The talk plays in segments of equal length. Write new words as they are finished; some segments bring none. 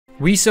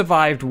We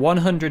survived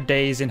 100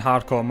 days in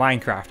hardcore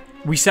Minecraft.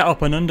 We set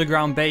up an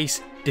underground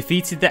base,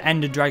 defeated the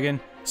Ender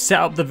Dragon, set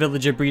up the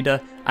villager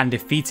breeder, and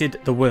defeated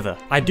the Wither.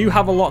 I do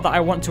have a lot that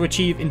I want to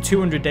achieve in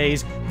 200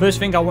 days. First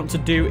thing I want to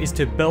do is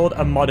to build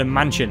a modern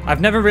mansion.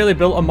 I've never really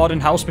built a modern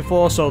house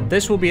before, so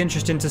this will be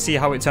interesting to see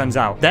how it turns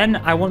out. Then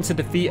I want to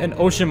defeat an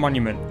ocean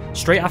monument.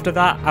 Straight after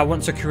that, I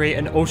want to create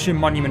an ocean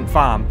monument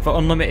farm for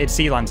unlimited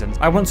sea lanterns.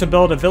 I want to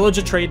build a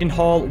villager trading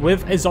hall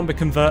with a zombie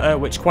converter,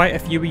 which quite a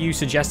few of you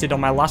suggested on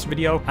my last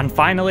video. And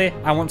finally,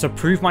 I want to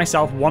prove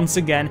myself once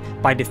again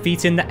by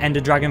defeating the Ender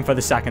Dragon for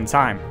the second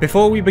time.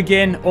 Before we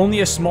begin,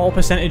 only a small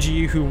percentage of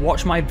you who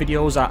watch my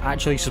videos are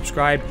actually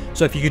subscribed,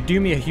 so if you could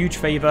do me a huge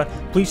favor,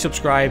 please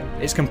subscribe.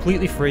 It's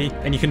completely free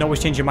and you can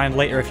always change your mind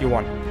later if you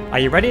want. Are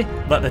you ready?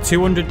 Let the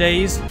 200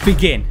 days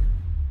begin.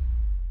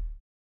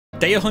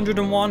 Day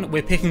 101,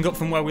 we're picking up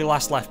from where we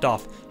last left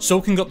off,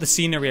 soaking up the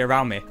scenery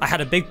around me. I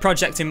had a big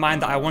project in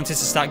mind that I wanted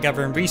to start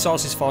gathering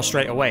resources for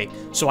straight away,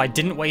 so I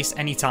didn't waste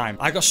any time.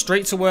 I got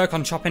straight to work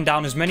on chopping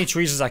down as many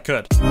trees as I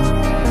could.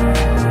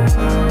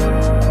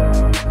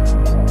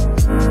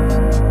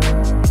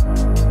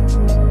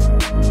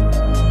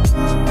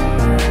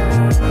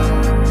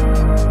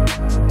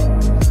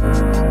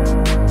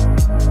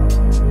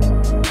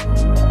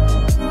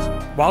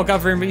 While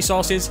gathering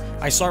resources,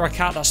 I saw a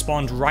cat that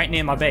spawned right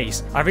near my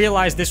base. I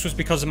realized this was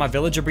because of my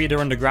villager breeder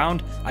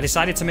underground. I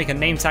decided to make a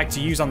name tag to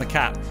use on the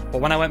cat,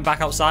 but when I went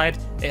back outside,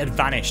 it had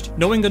vanished.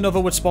 Knowing another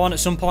would spawn at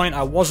some point,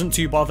 I wasn't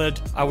too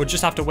bothered. I would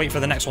just have to wait for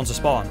the next one to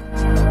spawn.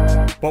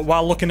 But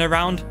while looking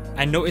around,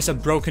 I noticed a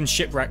broken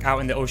shipwreck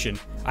out in the ocean.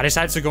 I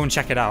decided to go and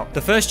check it out.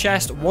 The first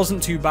chest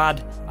wasn't too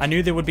bad. I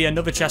knew there would be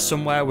another chest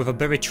somewhere with a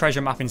buried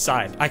treasure map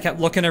inside. I kept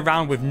looking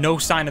around with no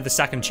sign of the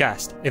second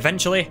chest.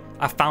 Eventually,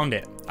 I found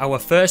it. Our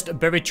first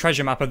buried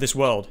treasure map of this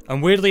world.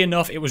 And weirdly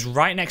enough, it was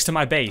right next to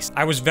my base.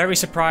 I was very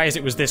surprised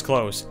it was this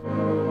close.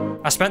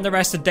 I spent the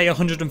rest of day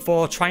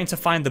 104 trying to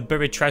find the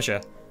buried treasure.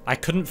 I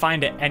couldn't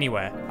find it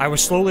anywhere. I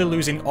was slowly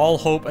losing all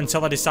hope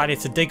until I decided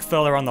to dig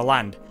further on the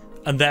land.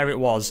 And there it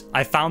was.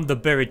 I found the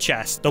buried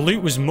chest. The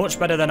loot was much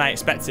better than I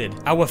expected.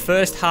 Our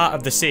first heart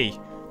of the sea.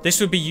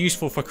 This would be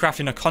useful for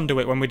crafting a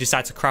conduit when we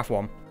decide to craft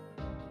one.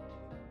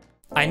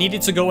 I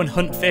needed to go and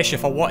hunt fish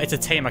if I wanted to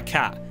tame a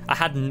cat. I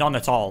had none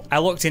at all. I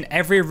looked in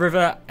every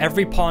river,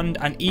 every pond,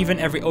 and even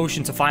every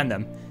ocean to find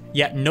them,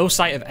 yet no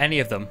sight of any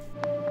of them.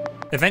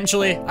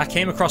 Eventually, I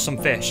came across some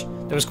fish.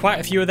 There was quite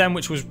a few of them,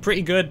 which was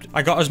pretty good.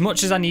 I got as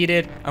much as I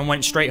needed and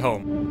went straight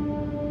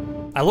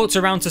home. I looked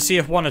around to see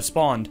if one had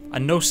spawned,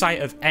 and no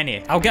sight of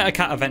any. I'll get a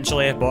cat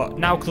eventually, but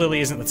now clearly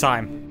isn't the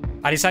time.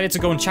 I decided to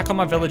go and check on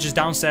my villagers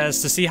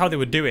downstairs to see how they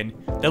were doing.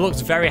 They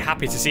looked very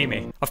happy to see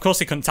me. Of course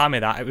they couldn't tell me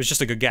that, it was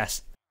just a good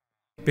guess.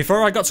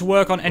 Before I got to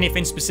work on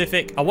anything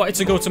specific, I wanted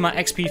to go to my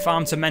XP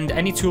farm to mend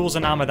any tools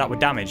and armor that were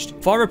damaged.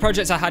 For a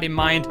project I had in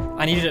mind,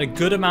 I needed a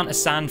good amount of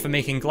sand for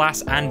making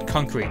glass and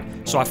concrete,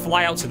 so I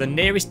fly out to the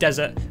nearest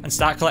desert and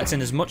start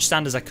collecting as much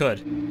sand as I could.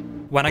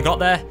 When I got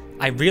there,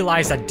 I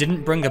realized I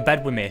didn't bring a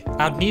bed with me.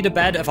 I'd need a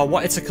bed if I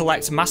wanted to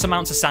collect mass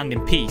amounts of sand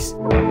in peace.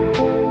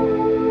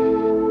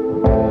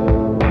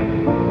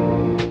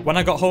 When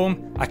I got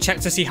home, I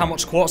checked to see how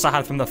much quartz I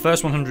had from the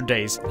first 100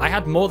 days. I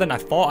had more than I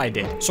thought I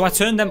did, so I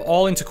turned them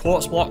all into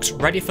quartz blocks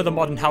ready for the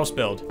modern house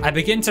build. I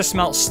begin to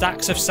smelt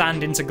stacks of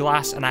sand into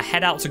glass and I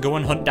head out to go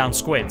and hunt down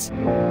squids.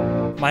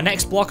 My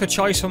next block of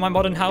choice for my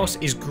modern house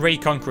is grey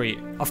concrete.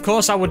 Of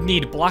course I would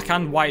need black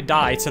and white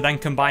dye to then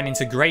combine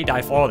into grey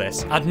dye for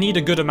this. I'd need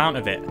a good amount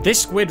of it.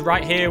 This squid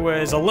right here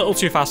was a little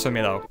too fast for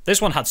me though.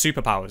 This one had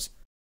superpowers.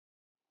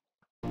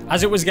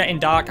 As it was getting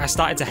dark, I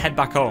started to head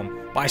back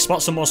home, but I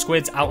spot some more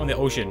squids out in the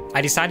ocean.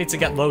 I decided to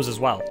get those as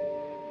well.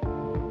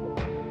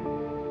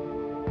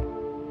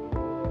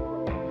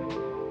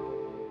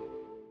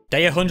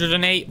 Day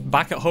 108,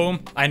 back at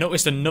home, I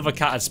noticed another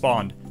cat had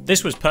spawned.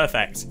 This was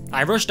perfect.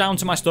 I rushed down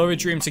to my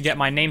storage room to get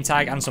my name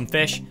tag and some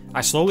fish.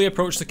 I slowly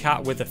approached the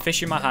cat with the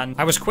fish in my hand.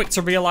 I was quick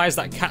to realize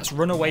that cats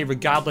run away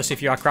regardless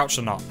if you are crouched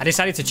or not. I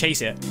decided to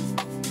chase it.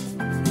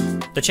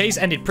 The chase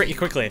ended pretty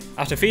quickly.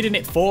 After feeding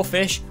it 4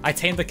 fish, I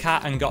tamed the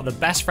cat and got the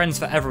best friends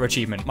forever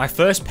achievement, my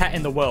first pet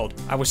in the world.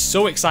 I was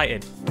so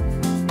excited.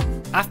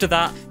 After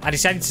that, I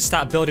decided to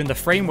start building the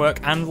framework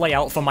and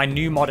layout for my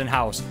new modern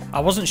house. I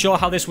wasn't sure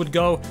how this would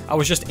go, I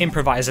was just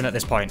improvising at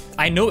this point.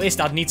 I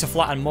noticed I'd need to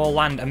flatten more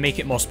land and make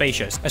it more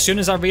spacious. As soon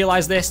as I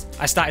realized this,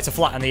 I started to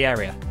flatten the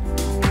area.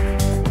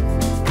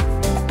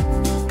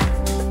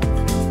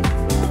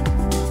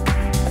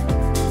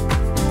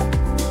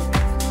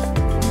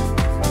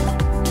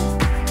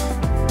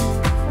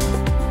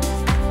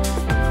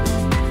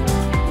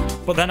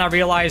 But then I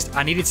realized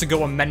I needed to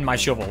go and mend my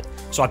shovel,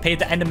 so I paid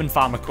the Enderman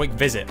farm a quick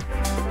visit.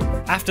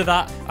 After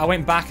that, I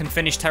went back and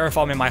finished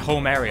terraforming my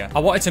home area. I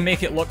wanted to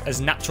make it look as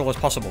natural as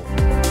possible.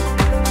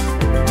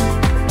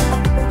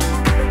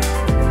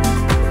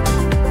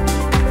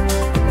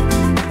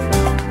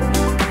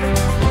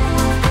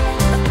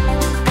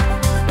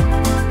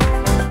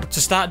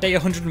 To start day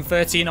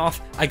 113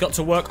 off, I got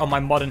to work on my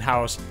modern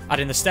house,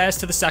 adding the stairs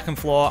to the second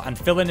floor and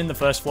filling in the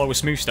first floor with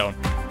smooth stone.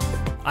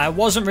 I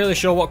wasn't really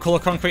sure what color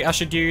concrete I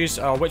should use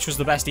or which was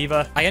the best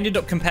either. I ended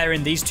up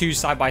comparing these two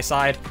side by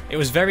side. It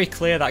was very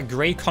clear that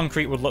grey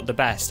concrete would look the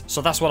best,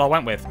 so that's what I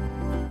went with.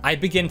 I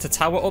begin to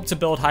tower up to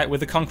build height with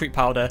the concrete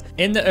powder.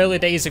 In the early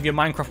days of your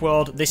Minecraft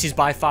world, this is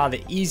by far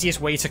the easiest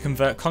way to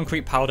convert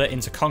concrete powder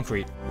into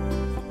concrete.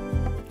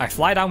 I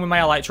fly down with my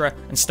elytra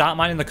and start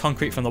mining the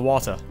concrete from the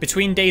water.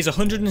 Between days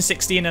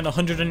 116 and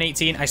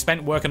 118, I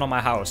spent working on my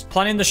house,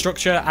 planning the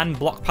structure and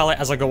block palette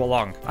as I go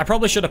along. I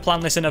probably should have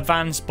planned this in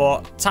advance,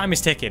 but time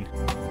is ticking.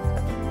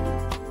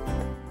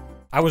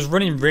 I was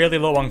running really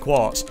low on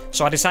quartz,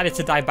 so I decided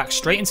to dive back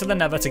straight into the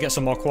nether to get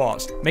some more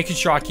quartz, making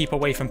sure I keep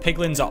away from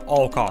piglins at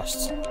all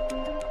costs.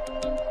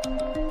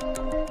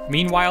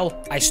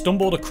 Meanwhile, I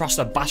stumbled across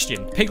a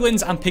bastion.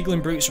 Piglins and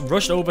piglin brutes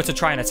rushed over to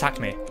try and attack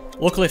me.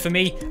 Luckily for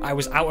me, I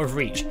was out of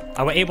reach.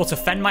 I was able to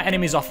fend my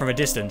enemies off from a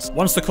distance.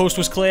 Once the coast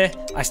was clear,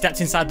 I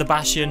stepped inside the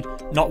bastion.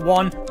 Not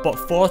one, but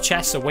 4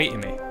 chests awaiting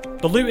me.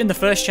 The loot in the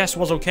first chest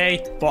was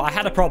okay, but I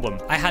had a problem.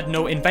 I had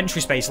no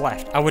inventory space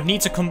left. I would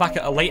need to come back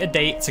at a later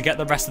date to get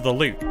the rest of the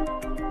loot.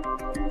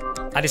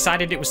 I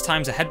decided it was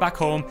time to head back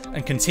home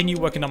and continue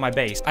working on my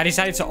base. I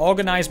decided to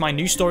organize my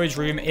new storage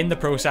room in the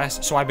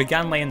process, so I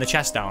began laying the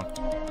chest down.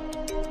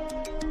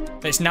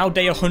 It's now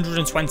day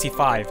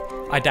 125.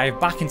 I dive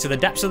back into the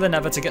depths of the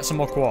nether to get some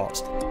more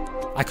quartz.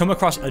 I come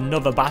across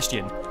another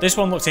bastion. This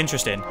one looks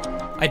interesting.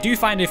 I do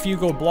find a few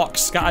gold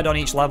blocks scattered on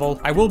each level.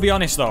 I will be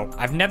honest though,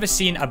 I've never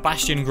seen a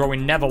bastion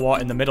growing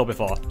netherwort in the middle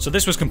before, so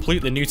this was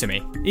completely new to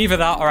me. Either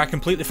that or I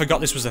completely forgot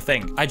this was a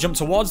thing. I jump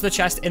towards the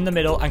chest in the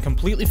middle and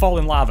completely fall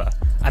in lava.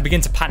 I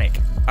begin to panic.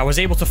 I was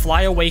able to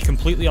fly away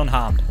completely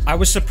unharmed. I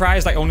was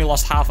surprised I only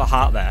lost half a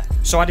heart there,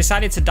 so I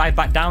decided to dive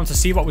back down to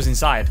see what was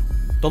inside.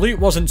 The loot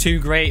wasn't too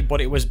great, but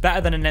it was better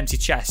than an empty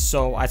chest,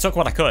 so I took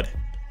what I could.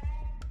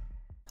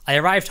 I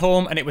arrived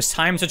home and it was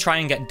time to try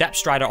and get depth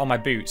strider on my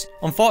boots.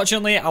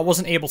 Unfortunately, I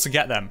wasn't able to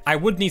get them. I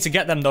would need to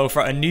get them though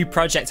for a new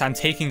project I'm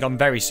taking on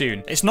very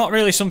soon. It's not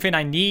really something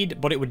I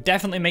need, but it would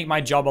definitely make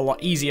my job a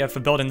lot easier for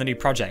building the new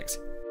project.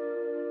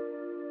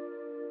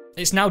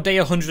 It's now day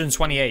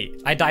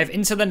 128. I dive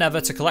into the nether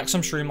to collect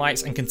some shroom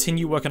lights and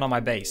continue working on my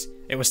base.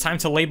 It was time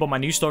to label my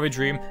new storage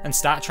room and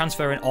start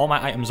transferring all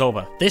my items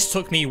over. This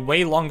took me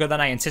way longer than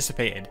I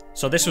anticipated,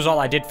 so this was all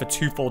I did for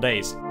 2 full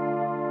days.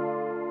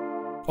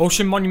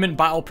 Ocean Monument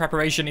battle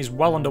preparation is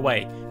well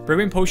underway,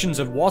 brewing potions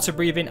of water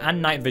breathing and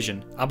night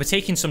vision. I'll be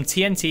taking some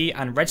TNT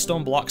and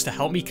redstone blocks to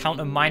help me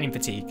counter mining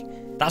fatigue.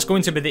 That's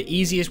going to be the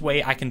easiest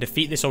way I can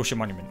defeat this Ocean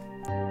Monument.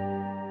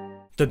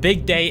 The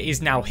big day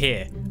is now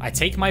here. I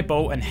take my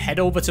boat and head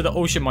over to the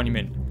Ocean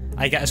Monument.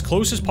 I get as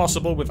close as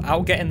possible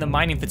without getting the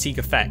mining fatigue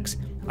effects.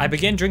 I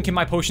begin drinking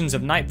my potions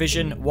of night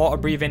vision, water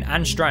breathing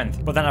and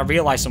strength, but then I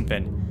realize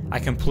something. I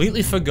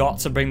completely forgot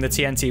to bring the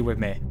TNT with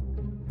me.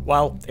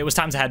 Well, it was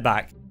time to head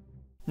back.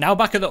 Now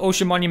back at the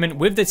Ocean Monument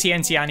with the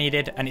TNT I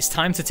needed, and it's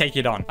time to take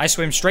it on. I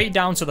swim straight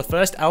down to the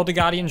first Elder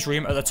Guardian's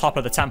room at the top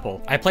of the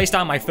temple. I place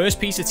down my first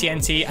piece of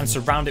TNT and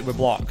surround it with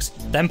blocks,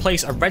 then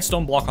place a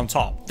redstone block on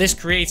top. This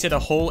created a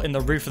hole in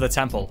the roof of the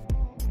temple.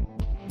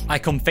 I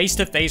come face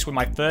to face with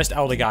my first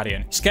Elder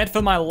Guardian, scared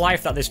for my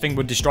life that this thing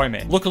would destroy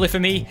me. Luckily for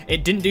me,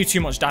 it didn't do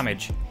too much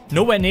damage.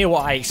 Nowhere near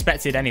what I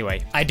expected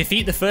anyway. I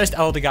defeat the first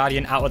Elder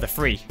Guardian out of the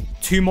 3.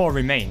 2 more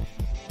remain.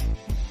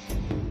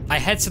 I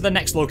head to the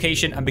next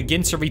location and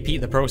begin to repeat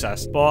the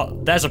process,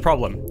 but there's a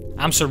problem.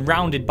 I'm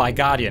surrounded by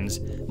guardians.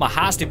 My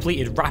heart's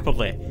depleted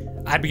rapidly.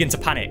 I begin to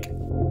panic.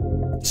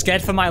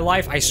 Scared for my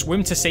life, I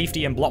swim to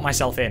safety and block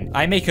myself in.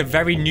 I make a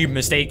very noob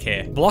mistake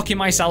here, blocking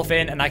myself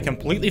in, and I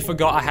completely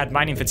forgot I had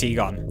mining fatigue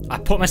on. I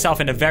put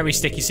myself in a very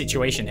sticky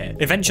situation here.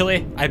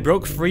 Eventually, I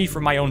broke free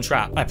from my own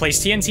trap. I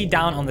placed TNT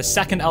down on the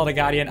second Elder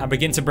Guardian and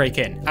begin to break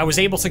in. I was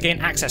able to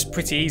gain access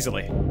pretty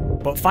easily.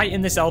 But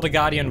fighting this Elder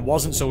Guardian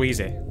wasn't so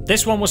easy.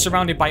 This one was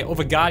surrounded by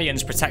other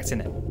Guardians protecting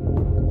it.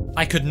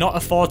 I could not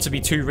afford to be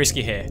too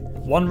risky here.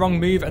 One wrong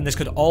move and this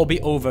could all be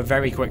over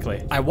very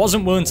quickly. I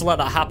wasn't willing to let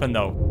that happen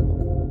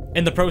though.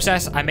 In the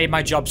process, I made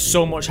my job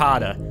so much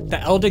harder. The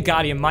Elder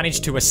Guardian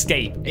managed to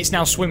escape. It's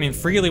now swimming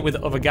freely with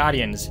other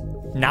Guardians.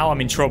 Now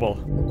I'm in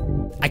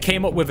trouble. I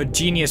came up with a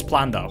genius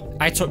plan though.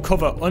 I took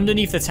cover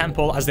underneath the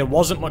temple as there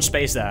wasn't much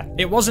space there.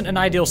 It wasn't an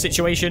ideal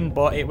situation,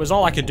 but it was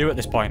all I could do at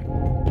this point.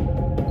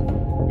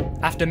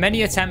 After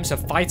many attempts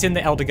of fighting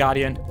the Elder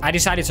Guardian, I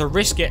decided to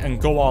risk it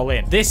and go all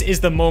in. This is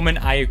the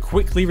moment I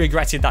quickly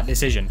regretted that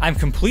decision. I'm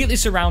completely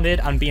surrounded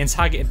and being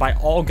targeted by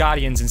all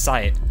Guardians in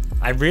sight.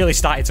 I really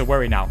started to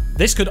worry now.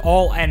 This could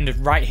all end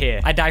right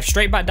here. I dived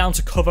straight back down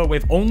to cover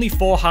with only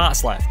 4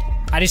 hearts left.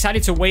 I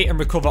decided to wait and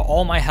recover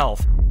all my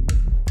health.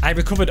 I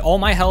recovered all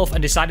my health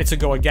and decided to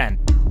go again.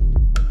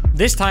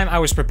 This time I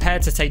was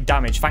prepared to take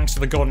damage thanks to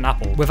the golden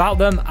apple. Without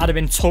them, I'd have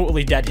been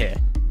totally dead here.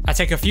 I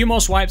take a few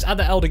more swipes at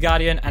the Elder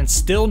Guardian and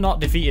still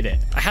not defeated it.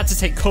 I had to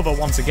take cover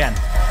once again.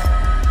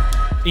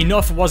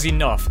 Enough was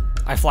enough.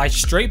 I fly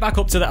straight back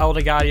up to the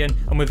Elder Guardian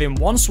and within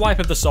one swipe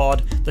of the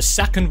sword, the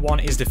second one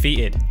is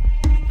defeated.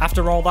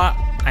 After all that,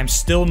 I'm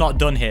still not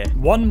done here.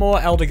 One more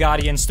Elder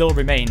Guardian still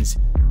remains.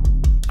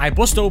 I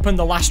bust open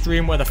the last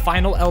room where the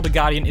final Elder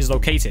Guardian is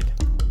located.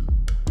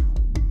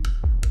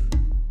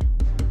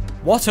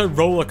 What a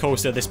roller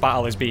coaster this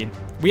battle has been.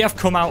 We have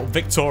come out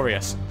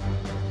victorious.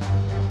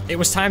 It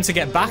was time to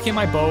get back in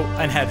my boat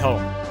and head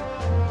home.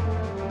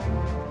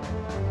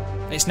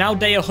 It's now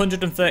day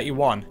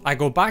 131. I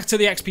go back to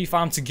the XP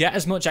farm to get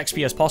as much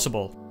XP as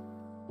possible.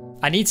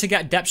 I need to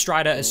get Depth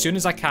Strider as soon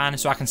as I can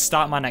so I can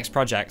start my next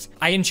project.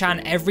 I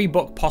enchant every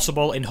book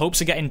possible in hopes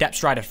of getting Depth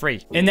Strider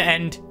free. In the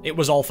end, it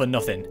was all for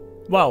nothing.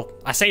 Well,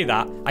 I say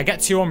that, I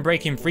get 2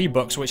 Unbreaking free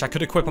books which I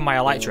could equip on my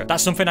Elytra.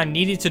 That's something I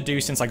needed to do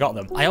since I got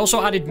them. I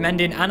also added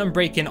Mending and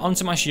Unbreaking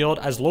onto my shield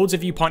as loads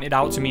of you pointed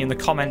out to me in the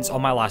comments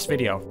on my last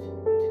video.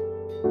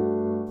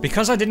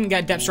 Because I didn't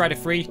get Depth Strider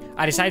free,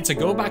 I decided to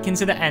go back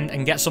into the end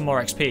and get some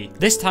more XP.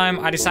 This time,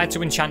 I decided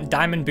to enchant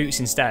Diamond Boots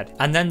instead.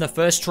 And then the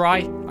first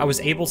try, I was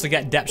able to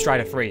get Depth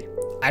Strider free.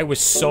 I was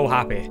so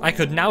happy. I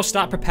could now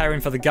start preparing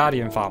for the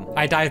Guardian farm.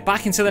 I dived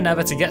back into the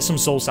Nether to get some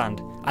Soul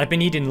Sand. I'd been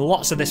needing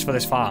lots of this for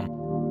this farm.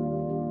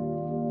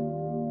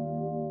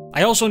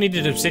 I also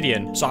needed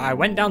obsidian, so I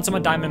went down to my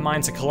diamond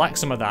mine to collect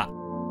some of that.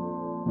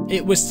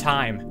 It was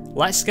time.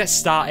 Let's get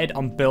started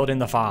on building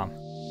the farm.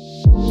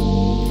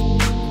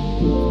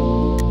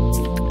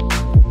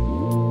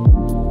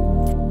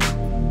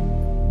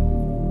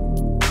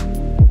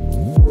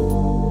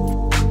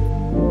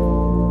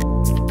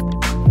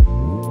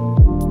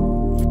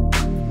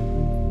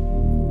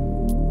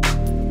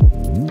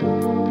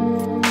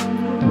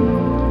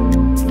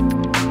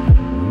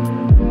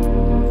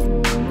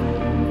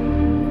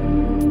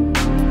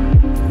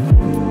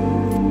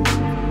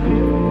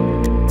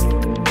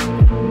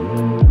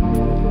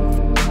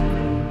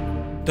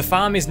 The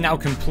farm is now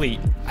complete.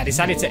 I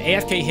decided to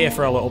AFK here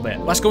for a little bit.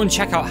 Let's go and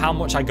check out how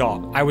much I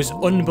got. I was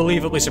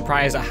unbelievably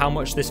surprised at how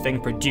much this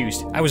thing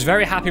produced. I was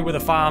very happy with the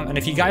farm, and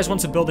if you guys want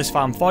to build this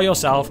farm for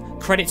yourself,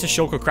 credit to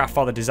Shulkercraft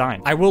for the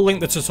design. I will link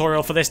the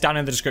tutorial for this down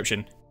in the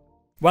description.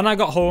 When I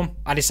got home,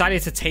 I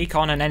decided to take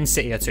on an end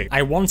city or two.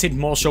 I wanted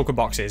more shulker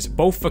boxes,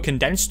 both for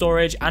condensed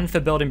storage and for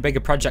building bigger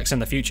projects in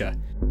the future.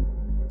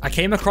 I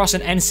came across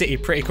an end city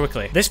pretty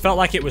quickly. This felt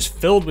like it was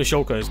filled with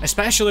shulkers,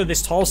 especially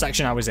this tall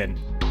section I was in.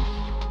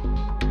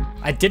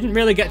 I didn't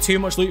really get too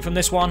much loot from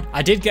this one.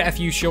 I did get a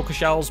few shulker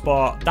shells,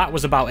 but that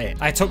was about it.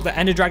 I took the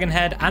Ender Dragon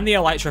head and the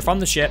Elytra from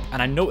the ship,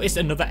 and I noticed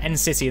another end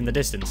city in the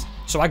distance.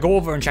 So I go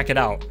over and check it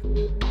out.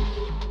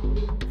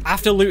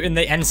 After looting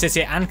the end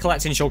city and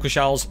collecting shulker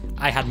shells,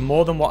 I had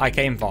more than what I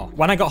came for.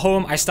 When I got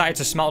home, I started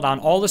to smelt down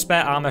all the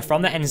spare armor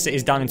from the end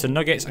cities down into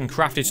nuggets and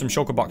crafted some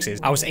shulker boxes.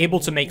 I was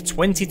able to make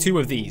 22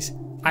 of these.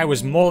 I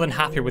was more than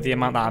happy with the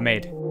amount that I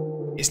made.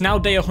 It's now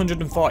day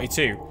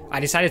 142. I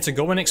decided to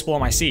go and explore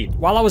my seed.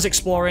 While I was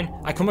exploring,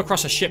 I come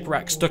across a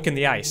shipwreck stuck in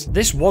the ice.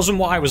 This wasn't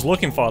what I was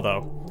looking for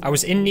though. I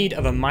was in need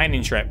of a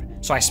mining trip,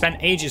 so I spent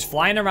ages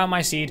flying around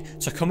my seed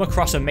to come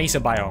across a mesa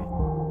biome.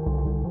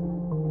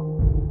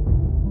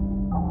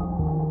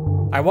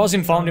 I was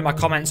informed in my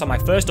comments on my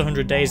first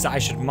 100 days that I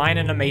should mine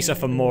in a mesa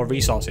for more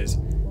resources.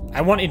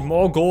 I wanted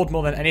more gold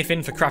more than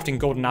anything for crafting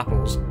golden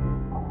apples.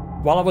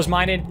 While I was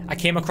mining, I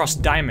came across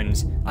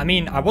diamonds. I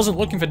mean, I wasn't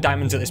looking for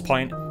diamonds at this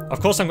point. Of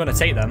course I'm going to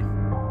take them.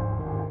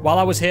 While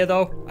I was here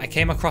though, I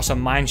came across a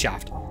mine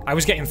shaft. I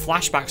was getting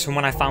flashbacks from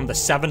when I found the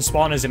 7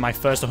 spawners in my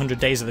first 100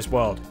 days of this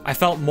world. I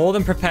felt more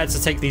than prepared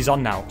to take these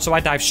on now, so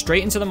I dived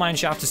straight into the mine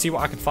shaft to see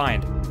what I could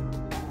find.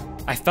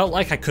 I felt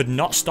like I could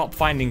not stop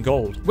finding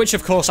gold, which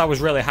of course I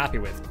was really happy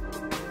with.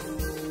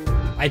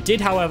 I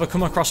did however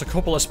come across a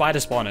couple of spider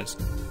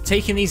spawners.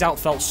 Taking these out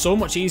felt so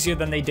much easier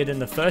than they did in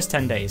the first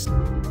 10 days.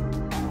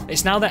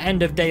 It's now the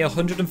end of day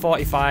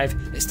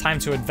 145, it's time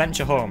to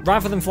adventure home.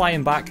 Rather than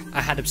flying back, I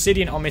had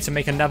obsidian on me to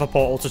make a nether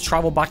portal to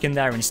travel back in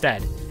there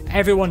instead.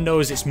 Everyone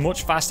knows it's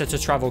much faster to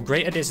travel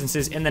greater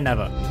distances in the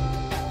nether.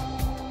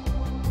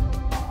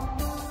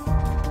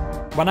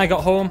 When I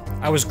got home,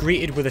 I was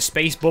greeted with a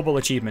space bubble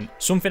achievement,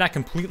 something I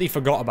completely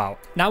forgot about.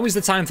 Now is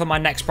the time for my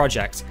next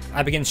project.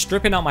 I began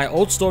stripping out my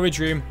old storage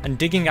room and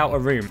digging out a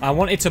room. I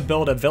wanted to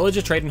build a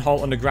villager trading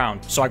hall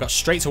underground, so I got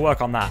straight to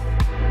work on that.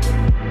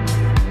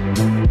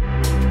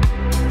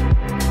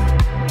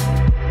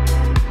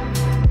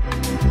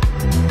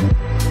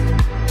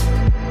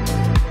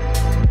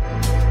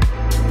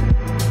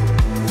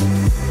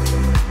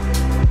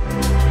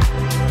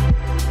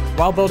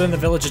 While building the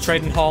villager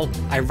trading hall,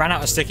 I ran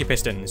out of sticky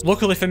pistons.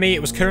 Luckily for me,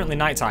 it was currently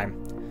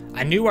nighttime.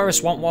 I knew where a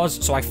swamp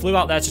was, so I flew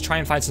out there to try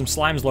and find some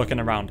slimes lurking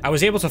around. I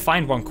was able to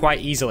find one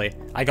quite easily.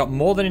 I got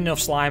more than enough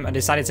slime and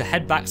decided to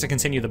head back to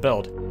continue the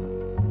build.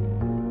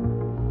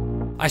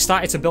 I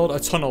started to build a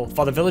tunnel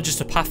for the villagers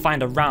to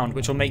pathfind around,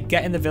 which will make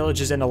getting the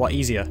villagers in a lot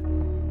easier.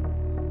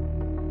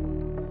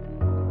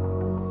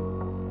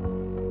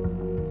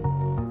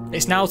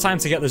 It's now time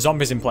to get the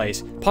zombies in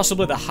place,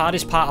 possibly the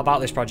hardest part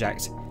about this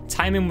project.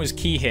 Timing was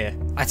key here.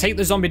 I take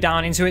the zombie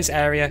down into its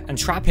area and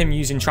trap him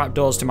using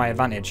trapdoors to my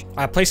advantage.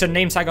 I place a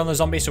name tag on the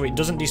zombie so it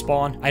doesn't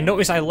despawn. I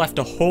notice I left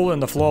a hole in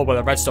the floor where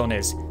the redstone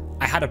is.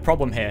 I had a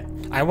problem here.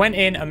 I went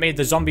in and made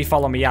the zombie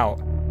follow me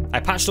out. I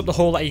patched up the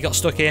hole that he got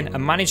stuck in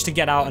and managed to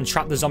get out and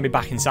trap the zombie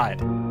back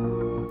inside.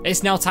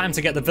 It's now time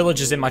to get the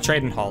villagers in my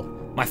trading hall.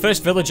 My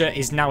first villager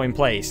is now in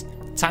place.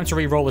 Time to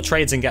re-roll the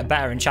trades and get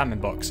better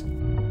enchantment books.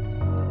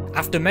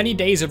 After many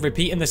days of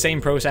repeating the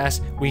same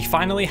process, we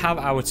finally have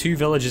our 2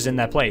 villagers in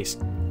their place.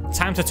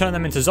 Time to turn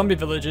them into zombie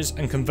villagers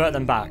and convert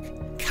them back.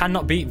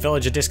 Cannot beat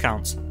villager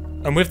discounts.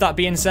 And with that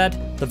being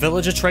said, the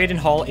villager trading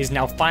hall is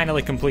now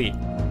finally complete.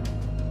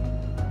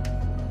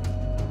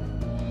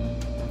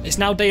 It's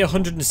now day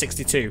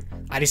 162.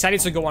 I decided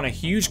to go on a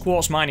huge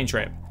quartz mining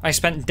trip. I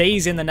spent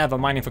days in the nether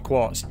mining for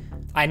quartz.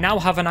 I now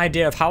have an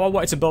idea of how I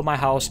wanted to build my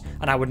house,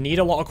 and I would need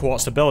a lot of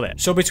quartz to build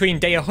it. So between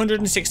day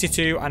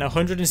 162 and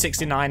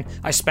 169,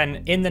 I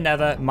spent in the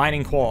nether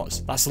mining quartz.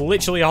 That's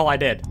literally all I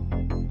did.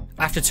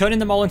 After turning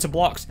them all into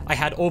blocks, I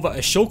had over a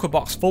shulker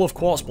box full of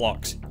quartz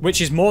blocks, which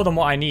is more than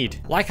what I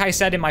need. Like I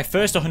said in my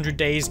first 100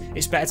 days,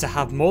 it's better to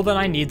have more than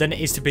I need than it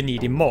is to be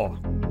needing more.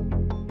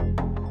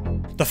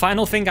 The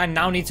final thing I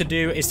now need to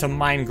do is to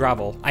mine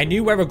gravel. I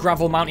knew where a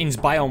gravel mountains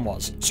biome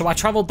was, so I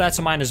travelled there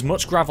to mine as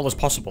much gravel as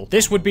possible.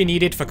 This would be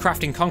needed for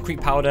crafting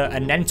concrete powder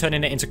and then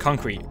turning it into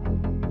concrete.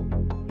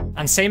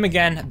 And same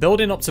again,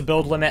 building up to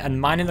build limit and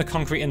mining the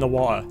concrete in the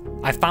water.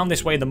 I found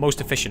this way the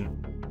most efficient.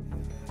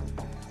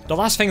 The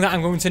last thing that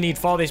I'm going to need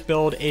for this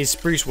build is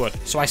spruce wood,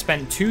 so I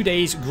spent 2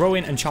 days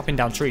growing and chopping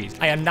down trees.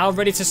 I am now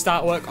ready to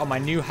start work on my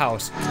new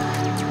house.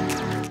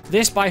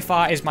 This by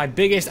far is my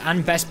biggest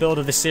and best build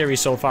of the series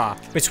so far.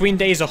 Between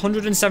days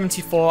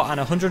 174 and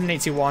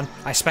 181,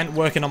 I spent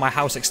working on my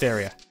house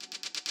exterior.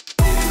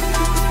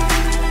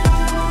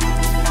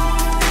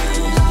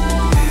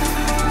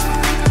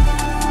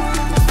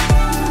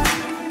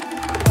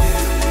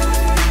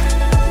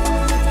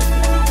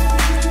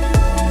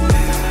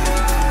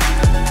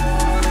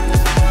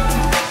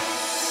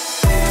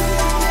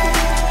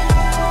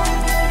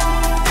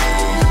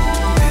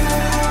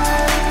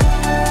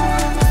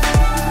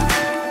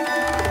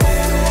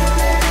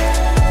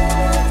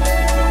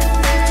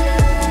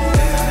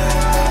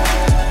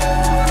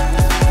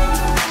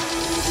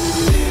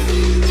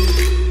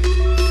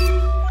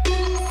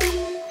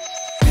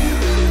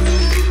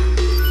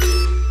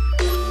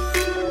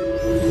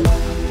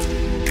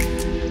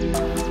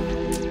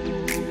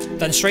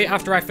 Then straight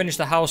after I finished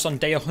the house on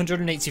day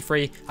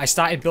 183, I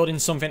started building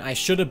something I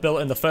should have built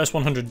in the first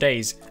 100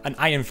 days, an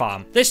iron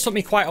farm. This took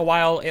me quite a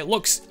while. It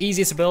looks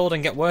easy to build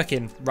and get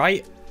working,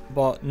 right?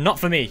 But not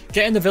for me.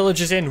 Getting the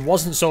villagers in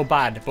wasn't so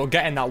bad, but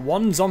getting that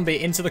one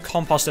zombie into the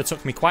composter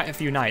took me quite a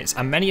few nights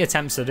and many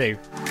attempts to do.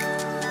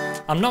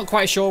 I'm not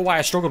quite sure why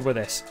I struggled with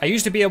this. I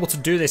used to be able to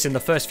do this in the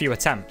first few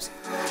attempts.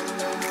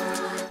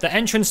 The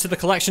entrance to the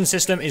collection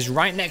system is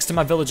right next to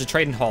my villager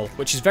trading hall,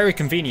 which is very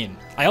convenient.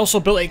 I also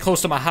built it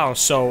close to my house,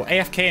 so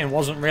AFKing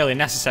wasn't really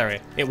necessary.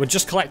 It would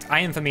just collect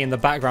iron for me in the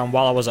background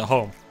while I was at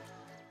home.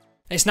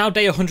 It's now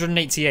day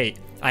 188.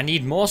 I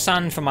need more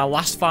sand for my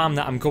last farm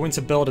that I'm going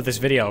to build of this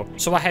video,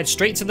 so I head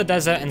straight to the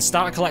desert and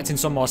start collecting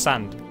some more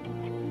sand.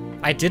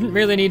 I didn't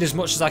really need as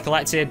much as I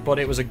collected, but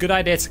it was a good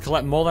idea to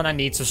collect more than I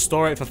need to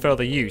store it for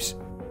further use.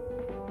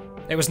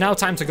 It was now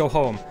time to go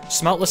home,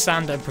 smelt the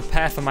sand and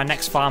prepare for my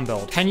next farm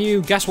build. Can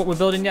you guess what we're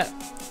building yet?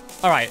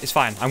 Alright, it's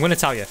fine, I'm going to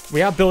tell you.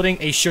 We are building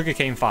a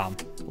sugarcane farm.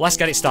 Let's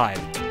get it started.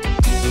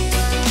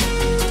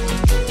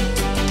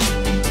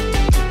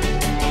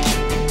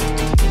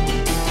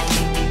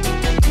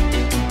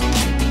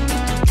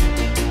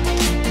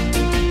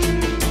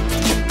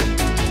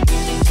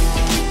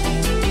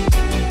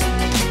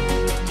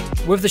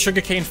 With the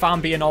sugarcane farm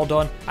being all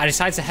done, I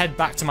decided to head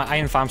back to my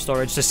iron farm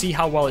storage to see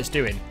how well it's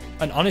doing.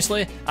 And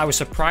honestly, I was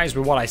surprised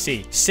with what I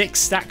see. 6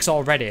 stacks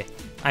already.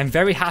 I'm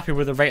very happy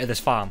with the rate of this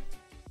farm.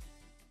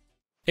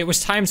 It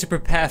was time to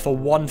prepare for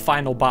one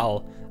final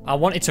battle. I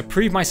wanted to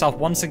prove myself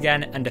once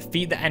again and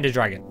defeat the Ender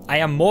Dragon. I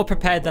am more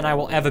prepared than I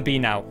will ever be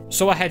now,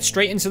 so I head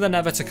straight into the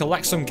Nether to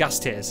collect some gas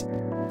tears.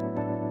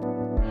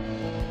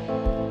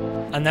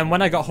 And then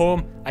when I got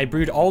home, I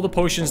brewed all the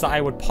potions that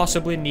I would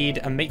possibly need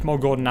and make more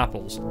golden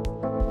apples.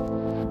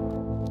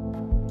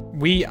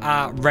 We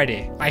are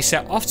ready. I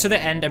set off to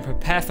the end and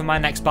prepare for my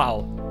next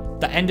battle,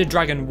 the Ender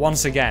Dragon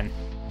once again.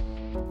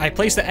 I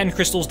placed the end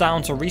crystals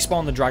down to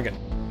respawn the dragon.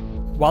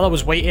 While I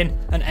was waiting,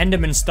 an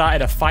Enderman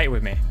started a fight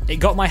with me. It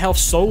got my health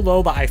so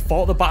low that I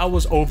thought the battle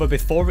was over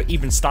before it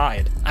even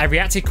started. I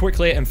reacted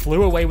quickly and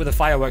flew away with the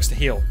fireworks to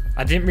heal.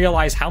 I didn't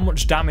realise how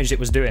much damage it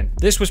was doing.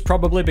 This was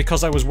probably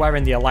because I was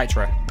wearing the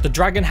elytra. The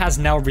dragon has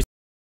now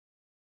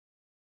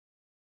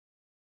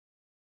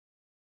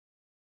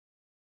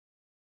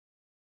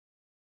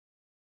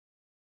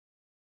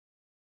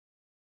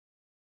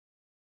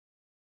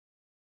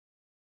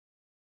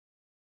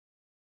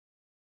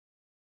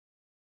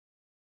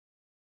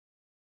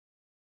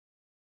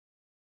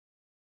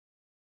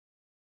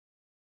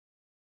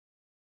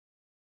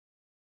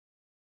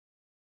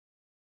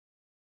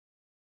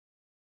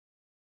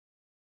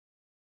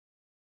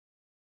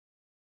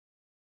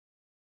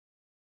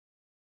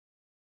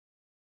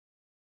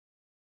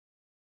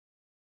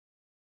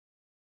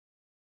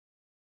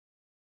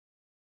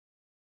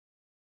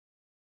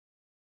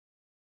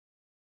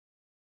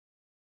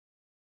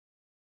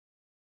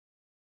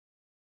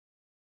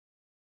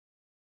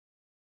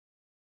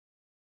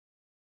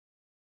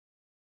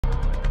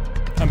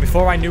and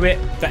before I knew it,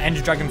 the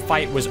Ender Dragon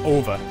fight was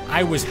over.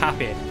 I was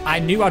happy. I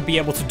knew I'd be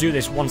able to do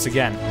this once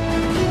again.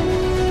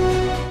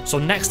 So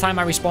next time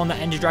I respawn the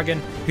Ender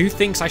Dragon, who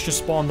thinks I should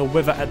spawn the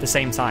Wither at the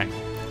same time?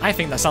 I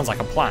think that sounds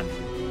like a plan.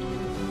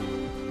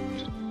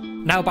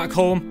 Now back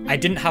home, I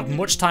didn't have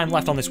much time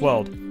left on this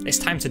world. It's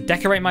time to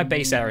decorate my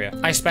base area.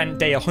 I spent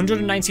day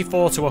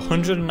 194 to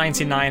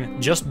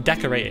 199 just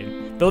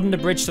decorating, building the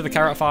bridge to the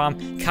carrot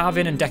farm,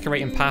 carving and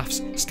decorating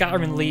paths,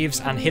 scattering leaves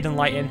and hidden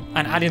lighting,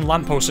 and adding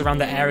lampposts around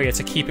the area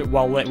to keep it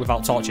well lit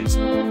without torches.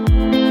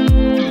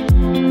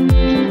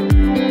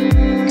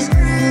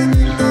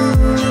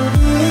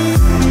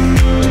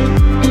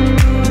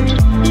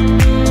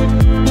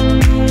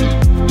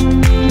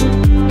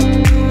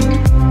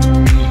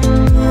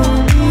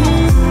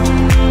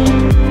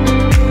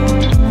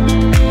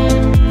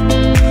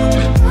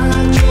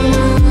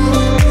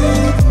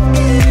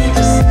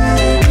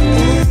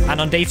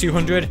 On day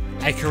 200,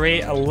 I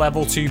create a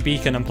level 2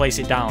 beacon and place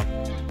it down.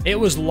 It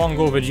was long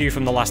overdue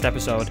from the last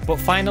episode, but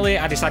finally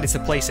I decided to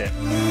place it.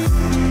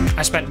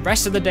 I spent the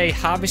rest of the day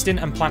harvesting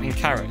and planting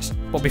carrots,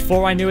 but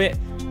before I knew it,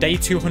 day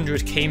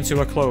 200 came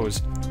to a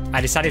close. I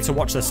decided to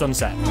watch the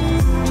sunset.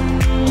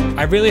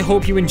 I really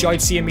hope you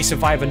enjoyed seeing me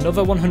survive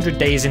another 100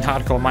 days in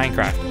hardcore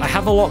Minecraft. I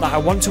have a lot that I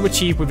want to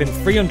achieve within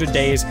 300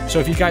 days, so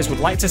if you guys would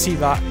like to see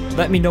that,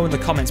 let me know in the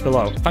comments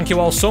below. Thank you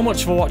all so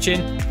much for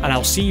watching, and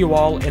I'll see you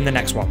all in the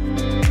next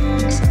one.